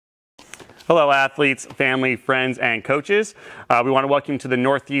Hello athletes, family, friends, and coaches. We want to welcome you to the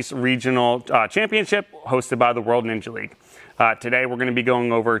Northeast Regional Championship hosted by the World Ninja League. Today we're going to be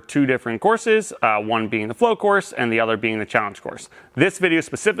going over two different courses, one being the flow course and the other being the challenge course. This video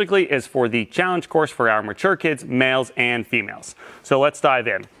specifically is for the challenge course for our mature kids, males and females. So let's dive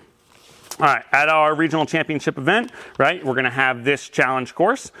in. All right, at our regional championship event, right, we're going to have this challenge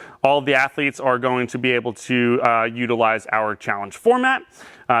course. All of the athletes are going to be able to utilize our challenge format.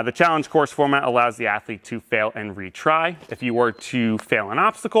 The challenge course format allows the athlete to fail and retry. If you were to fail an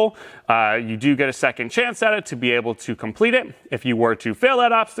obstacle, you do get a second chance at it to be able to complete it. If you were to fail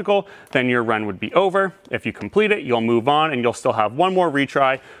that obstacle, then your run would be over. If you complete it, you'll move on and you'll still have one more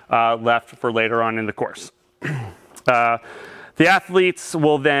retry left for later on in the course. The athletes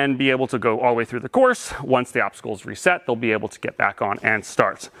will then be able to go all the way through the course. Once the obstacle is reset, they'll be able to get back on and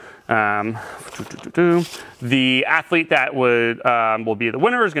start. The athlete that will be the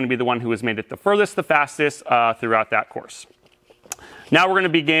winner is going to be the one who has made it the furthest, the fastest throughout that course. Now we're going to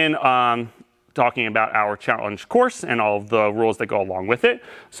begin talking about our challenge course and all of the rules that go along with it.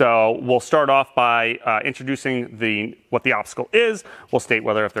 So we'll start off by introducing what the obstacle is. We'll state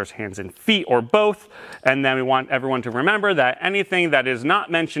whether if there's hands and feet or both. And then we want everyone to remember that anything that is not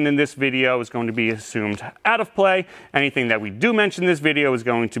mentioned in this video is going to be assumed out of play. Anything that we do mention in this video is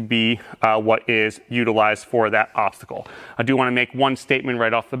going to be what is utilized for that obstacle. I do want to make one statement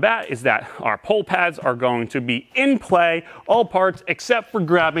right off the bat, is that our pole pads are going to be in play, all parts except for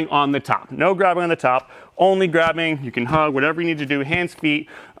grabbing on the top. No grabbing on the top, only grabbing. You can hug, whatever you need to do, hands, feet,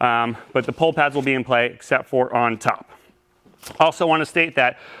 but the pole pads will be in play except for on top. Also want to state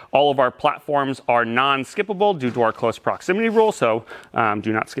that all of our platforms are non-skippable due to our close proximity rule, so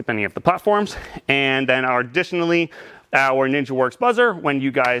do not skip any of the platforms. And then additionally, our NinjaWorks buzzer, when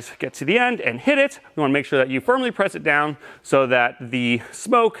you guys get to the end and hit it, we want to make sure that you firmly press it down so that the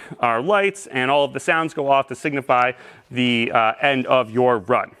smoke, our lights, and all of the sounds go off to signify the end of your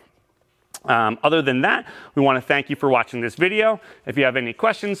run. Other than that, we want to thank you for watching this video. If you have any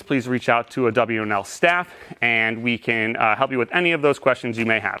questions, please reach out to a WNL staff and we can help you with any of those questions you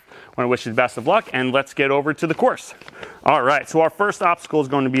may have. I want to wish you the best of luck and let's get over to the course. All right, so our first obstacle is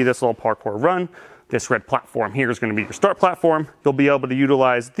going to be this little parkour run. This red platform here is going to be your start platform. You'll be able to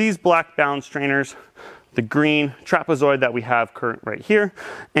utilize these black balance trainers, the green trapezoid that we have current right here,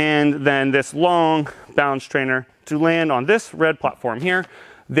 and then this long balance trainer to land on this red platform here.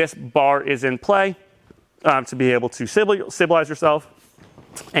 This bar is in play to be able to stabilize yourself.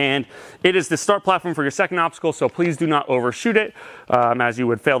 And it is the start platform for your second obstacle, so please do not overshoot it as you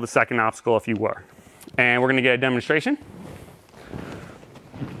would fail the second obstacle if you were. And we're going to get a demonstration.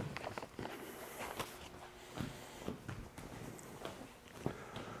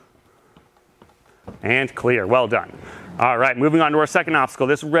 And clear, well done. All right, moving on to our second obstacle.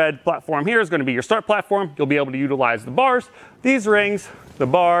 This red platform here is going to be your start platform. You'll be able to utilize the bars, these rings, the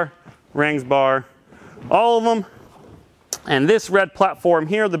bar, rings, bar, all of them. And this red platform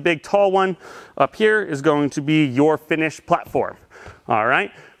here, the big tall one up here, is going to be your finish platform. All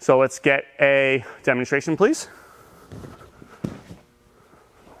right, so let's get a demonstration, please.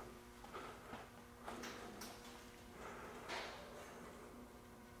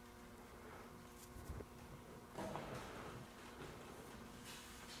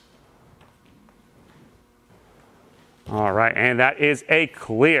 All right, and that is a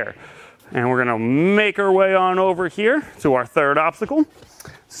clear. And we're gonna make our way on over here to our third obstacle.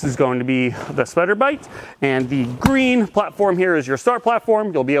 This is going to be the spider bite. And the green platform here is your start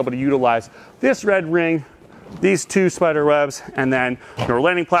platform. You'll be able to utilize this red ring, these two spider webs, and then your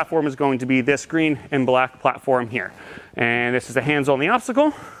landing platform is going to be this green and black platform here. And this is a hands-only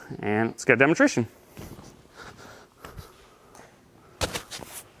obstacle. And let's get a demonstration.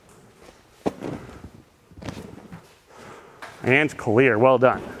 And clear, well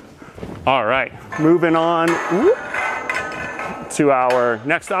done. All right, moving on to our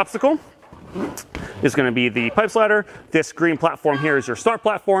next obstacle. Is going to be the pipe slider. This green platform here is your start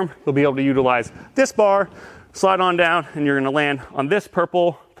platform. You'll be able to utilize this bar, slide on down, and you're going to land on this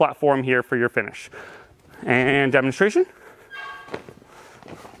purple platform here for your finish. And demonstration.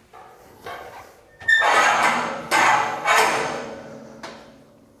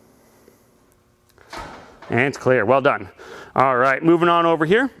 And it's clear, well done. All right, moving on over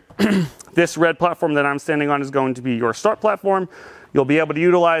here. This red platform that I'm standing on is going to be your start platform. You'll be able to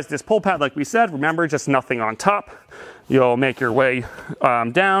utilize this pole pad like we said. Remember, just nothing on top. You'll make your way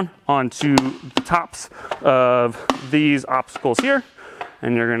down onto the tops of these obstacles here.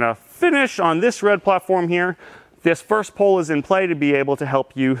 And you're gonna finish on this red platform here. This first pole is in play to be able to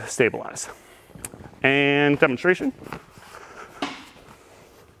help you stabilize. And demonstration.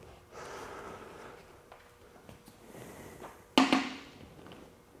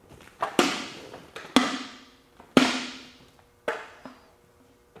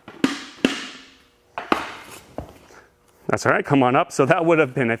 That's all right, come on up. So that would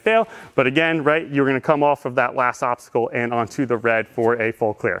have been a fail. But again, right, you're gonna come off of that last obstacle and onto the red for a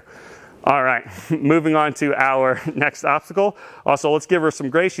full clear. All right, moving on to our next obstacle. Also, let's give her some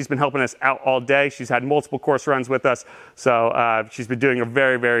grace. She's been helping us out all day. She's had multiple course runs with us. So she's been doing a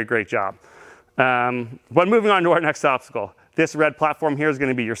very, very great job. But moving on to our next obstacle. This red platform here is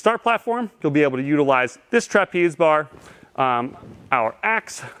gonna be your start platform. You'll be able to utilize this trapeze bar, our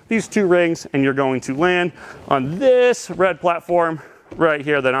axe, these two rings, and you're going to land on this red platform right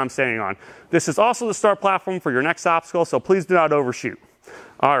here that I'm standing on. This is also the start platform for your next obstacle, so please do not overshoot.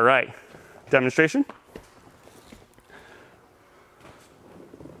 All right, demonstration.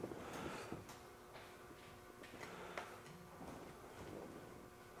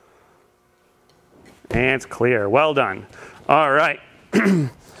 And it's clear, well done. All right.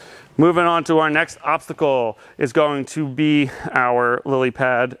 Moving on to our next obstacle is going to be our lily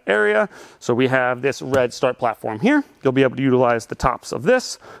pad area. So we have this red start platform here. You'll be able to utilize the tops of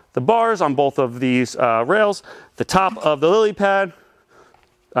this, the bars on both of these rails, the top of the lily pad,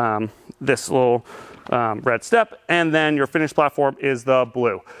 this little red step, and then your finished platform is the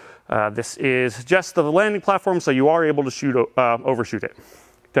blue. This is just the landing platform, so you are able to overshoot it.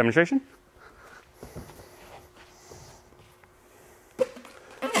 Demonstration.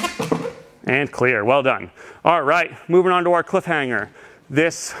 And clear, well done. All right, moving on to our cliffhanger.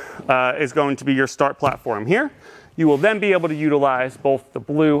 This is going to be your start platform here. You will then be able to utilize both the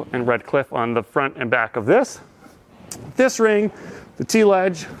blue and red cliff on the front and back of this ring, the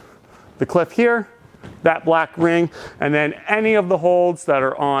T-ledge, the cliff here, that black ring, and then any of the holds that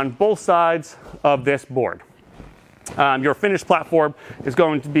are on both sides of this board. Your finished platform is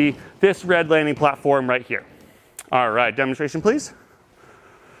going to be this red landing platform right here. All right, demonstration please.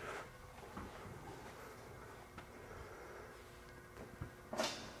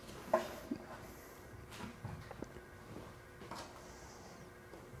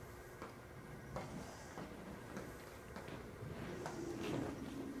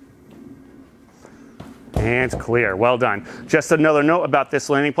 And it's clear, well done. Just another note about this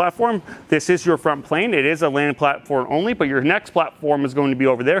landing platform. This is your front plane. It is a landing platform only, but your next platform is going to be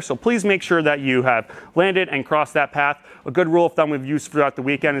over there. So please make sure that you have landed and crossed that path. A good rule of thumb we've used throughout the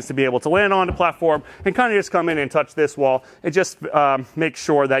weekend is to be able to land on the platform and kind of just come in and touch this wall. And just make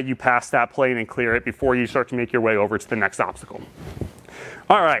sure that you pass that plane and clear it before you start to make your way over to the next obstacle.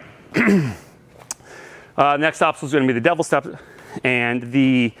 All right. Next obstacle is going to be the devil step. And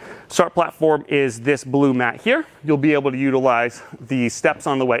the start platform is this blue mat here. You'll be able to utilize the steps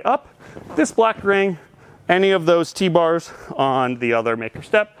on the way up, this black ring, any of those T-bars on the other maker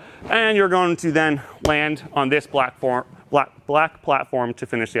step, and you're going to then land on this black platform to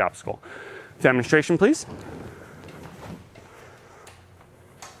finish the obstacle. Demonstration, please.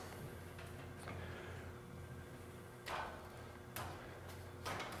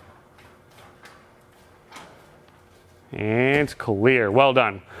 And clear, well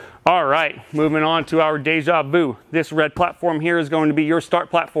done. All right, moving on to our deja vu. This red platform here is going to be your start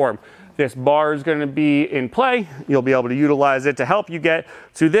platform. This bar is going to be in play. You'll be able to utilize it to help you get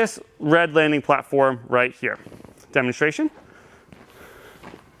to this red landing platform right here. Demonstration.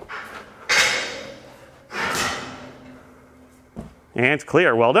 And it's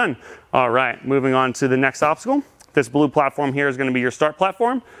clear, well done. All right, moving on to the next obstacle. This blue platform here is going to be your start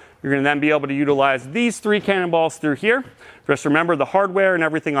platform. You're going to then be able to utilize these three cannonballs through here. Just remember the hardware and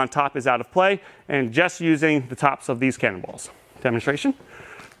everything on top is out of play, and just using the tops of these cannonballs. Demonstration.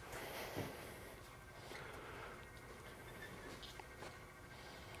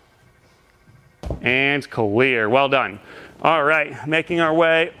 And clear, well done. All right, making our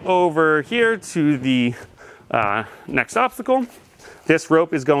way over here to the next obstacle. This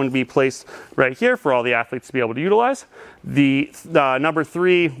rope is going to be placed right here for all the athletes to be able to utilize. The number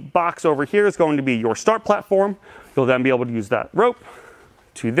 3 box over here is going to be your start platform. You'll then be able to use that rope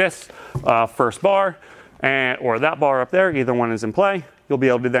to this first bar or that bar up there. Either one is in play. You'll be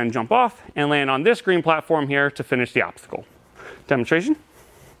able to then jump off and land on this green platform here to finish the obstacle. Demonstration.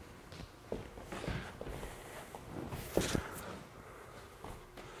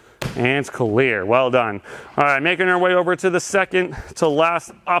 And it's clear, well done. All right, making our way over to the second to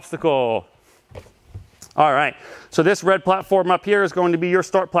last obstacle. All right, so this red platform up here is going to be your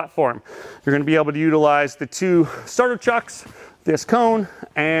start platform. You're going to be able to utilize the 2 starter chucks, this cone,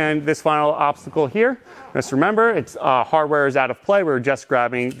 and this final obstacle here. Just remember, it's hardware is out of play. We're just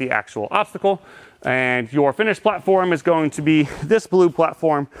grabbing the actual obstacle. And your finished platform is going to be this blue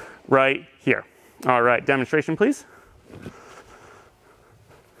platform right here. All right, demonstration, please.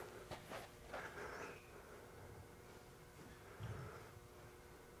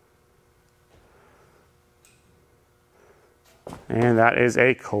 And that is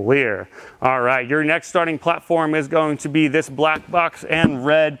a clear. All right, your next starting platform is going to be this black box and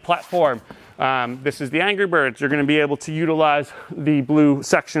red platform. This is the Angry Birds. You're going to be able to utilize the blue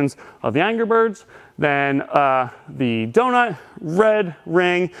sections of the Angry Birds, then the donut, red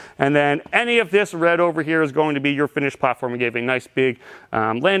ring, and then any of this red over here is going to be your finished platform. We gave a nice big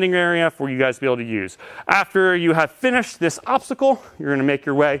landing area for you guys to be able to use. After you have finished this obstacle, you're going to make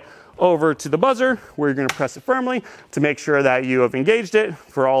your way over to the buzzer, where you're going to press it firmly to make sure that you have engaged it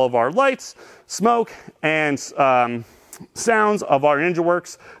for all of our lights, smoke, and sounds of our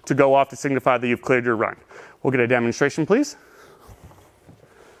NinjaWorks to go off to signify that you've cleared your run. We'll get a demonstration, please.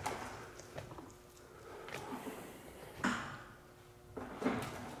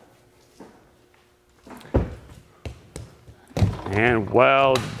 And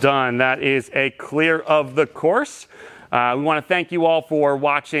well done. That is a clear of the course. We want to thank you all for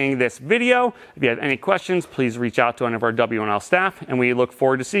watching this video. If you have any questions, please reach out to one of our W1L staff, and we look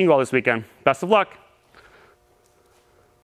forward to seeing you all this weekend. Best of luck.